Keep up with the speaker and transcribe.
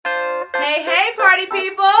Hey, hey, party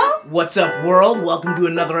people! What's up, world? Welcome to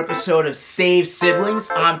another episode of Save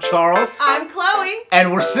Siblings. I'm Charles. I'm Chloe.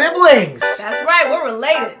 And we're siblings! That's right, we're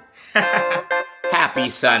related. Happy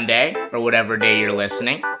Sunday, or whatever day you're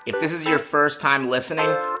listening. If this is your first time listening,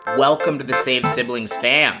 welcome to the Save Siblings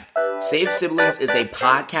fam. Save Siblings is a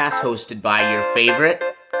podcast hosted by your favorite,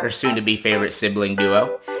 or soon-to-be favorite sibling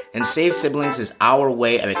duo. And Save Siblings is our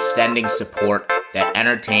way of extending support that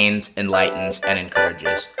entertains, enlightens, and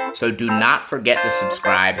encourages. So do not forget to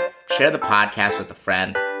subscribe, share the podcast with a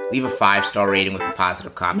friend, leave a 5-star rating with a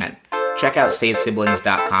positive comment. Check out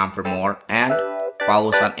SaveSiblings.com for more, and follow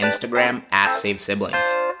us on Instagram @SaveSiblings.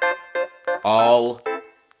 All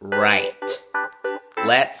right,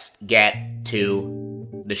 let's get to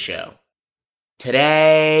the show.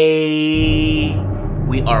 Today,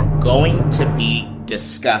 we are going to be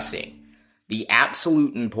discussing the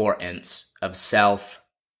absolute importance of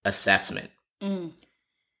self-assessment.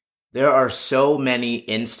 There are so many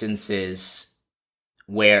instances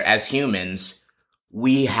where, as humans,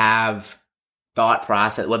 we have thought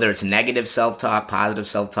process, whether it's negative self-talk, positive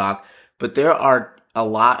self-talk, but there are a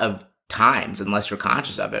lot of times, unless you're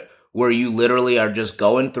conscious of it, where you literally are just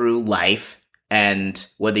going through life, and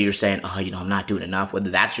whether you're saying, oh, I'm not doing enough, whether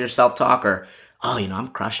that's your self-talk or, oh, I'm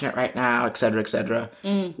crushing it right now, et cetera,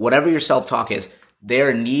 whatever your self-talk is,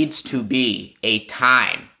 there needs to be a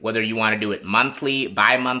time, whether you want to do it monthly,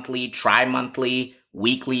 bi-monthly, tri-monthly,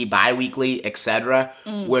 weekly, bi-weekly, etc.,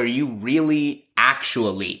 where you really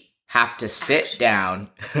actually have to sit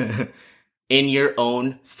down in your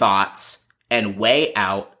own thoughts and weigh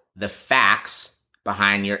out the facts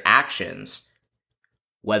behind your actions,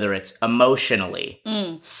 whether it's emotionally,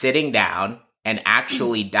 sitting down and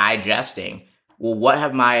actually digesting, well, what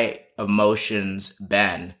have my emotions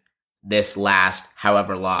been this last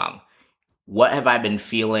however long? What have I been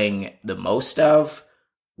feeling the most of?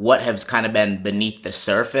 What has kind of been beneath the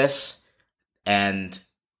surface? And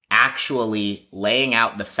actually laying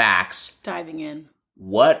out the facts. Diving in.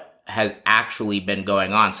 What has actually been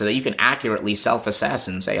going on so that you can accurately self-assess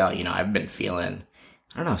and say, oh, I've been feeling,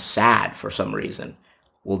 sad for some reason.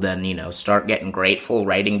 Well, then, start getting grateful,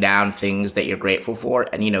 writing down things that you're grateful for,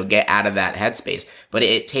 and, get out of that headspace. But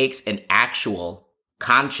it takes an actual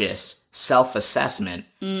conscious self-assessment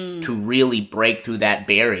to really break through that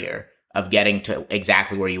barrier of getting to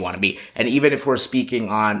exactly where you want to be. And even if we're speaking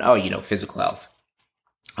on, physical health,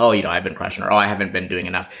 I've been crushing, or I haven't been doing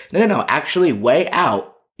enough. No, actually weigh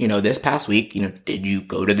out, this past week, did you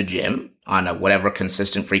go to the gym on a whatever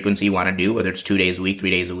consistent frequency you want to do, whether it's 2 days a week, 3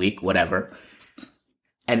 days a week, whatever,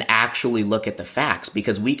 and actually look at the facts,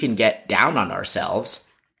 because we can get down on ourselves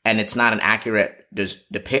and it's not an accurate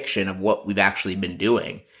depiction of what we've actually been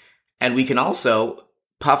doing. And we can also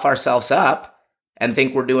puff ourselves up and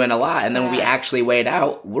think we're doing a lot. And then when we actually weigh it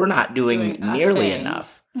out, we're not doing nearly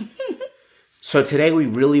enough. So today we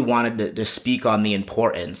really wanted to speak on the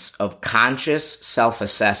importance of conscious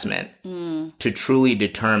self-assessment to truly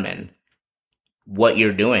determine what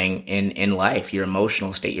you're doing in life, your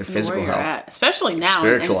emotional state, your physical health, at. Especially now,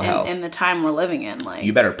 spiritual health, in the time we're living in.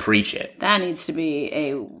 You better preach it. That needs to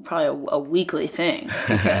be probably a weekly thing,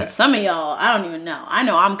 because some of y'all, I don't even know. I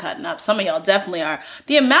know I'm cutting up. Some of y'all definitely are.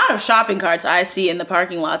 The amount of shopping carts I see in the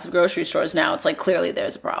parking lots of grocery stores now, it's like clearly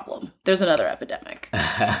there's a problem. There's another epidemic,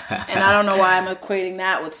 and I don't know why I'm equating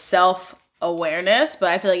that with self-awareness, but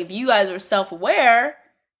I feel like if you guys were self-aware,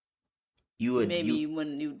 you would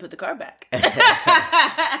put the car back.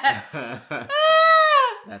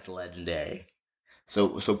 That's legendary.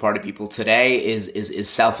 So party people, today is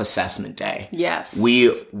self-assessment day. Yes.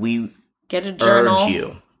 We get a journal. Urge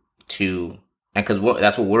you to, and because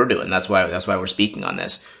that's what we're doing. That's why we're speaking on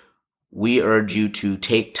this. We urge you to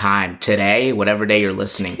take time today, whatever day you're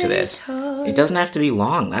listening to this. It doesn't have to be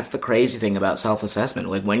long. That's the crazy thing about self-assessment.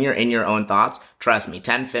 Like when you're in your own thoughts, trust me,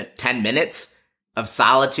 10 minutes of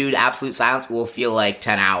solitude, absolute silence, will feel like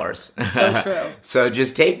 10 hours. So true. So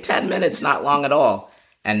just take 10 minutes, not long at all,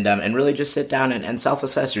 and really just sit down and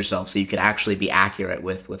self-assess yourself so you can actually be accurate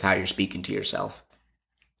with how you're speaking to yourself.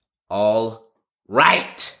 All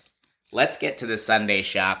right. Let's get to the Sunday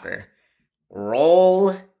shocker.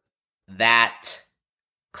 Roll that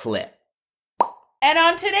clip. And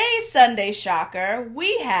on today's Sunday Shocker,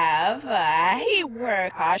 we have, he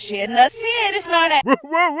worked in the city, it's not a...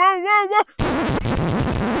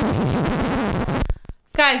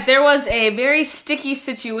 Guys, there was a very sticky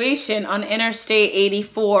situation on Interstate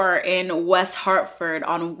 84 in West Hartford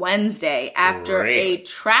on Wednesday after a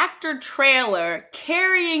tractor trailer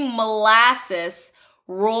carrying molasses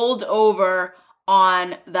rolled over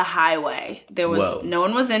on the highway. There was no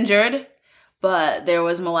one was injured, but there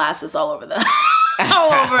was molasses all over the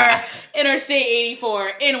all over Interstate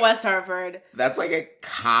 84 in West Hartford. That's like a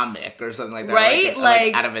comic or something like that. Right?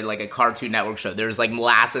 Like out of it, like a Cartoon Network show. There's like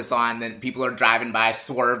molasses on, and people are driving by,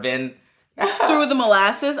 swerving. Through the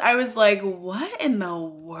molasses, I was like, what in the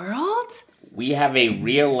world? We have a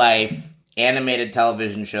real life animated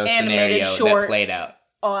television show scenario that played out.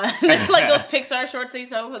 On like those Pixar shorts that you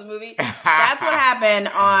saw for the movie. That's what happened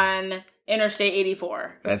on Interstate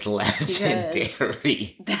 84. That's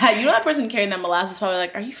legendary. That person carrying that molasses probably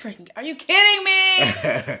like, are you kidding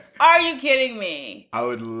me? Are you kidding me? I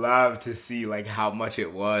would love to see like how much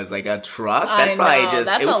it was. Like a truck? That's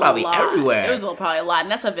probably everywhere. It was probably a lot.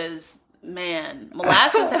 And that stuff is, man,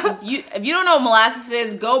 molasses. If you don't know what molasses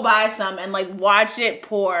is, go buy some and like watch it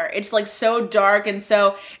pour. It's like so dark and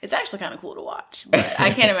it's actually kind of cool to watch. But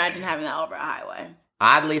I can't imagine having that over a highway.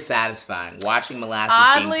 Oddly satisfying. Watching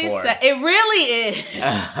molasses being poured. It really is.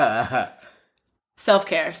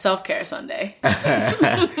 Self-care Sunday.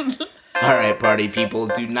 All right, party people.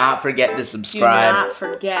 Do not forget to subscribe. Do not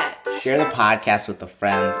forget. Share the podcast with a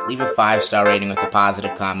friend. Leave a 5-star rating with a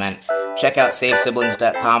positive comment. Check out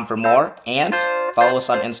SaveSiblings.com for more. And follow us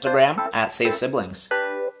on Instagram at SaveSiblings.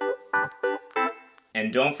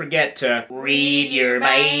 And don't forget to read your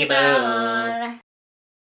Bible.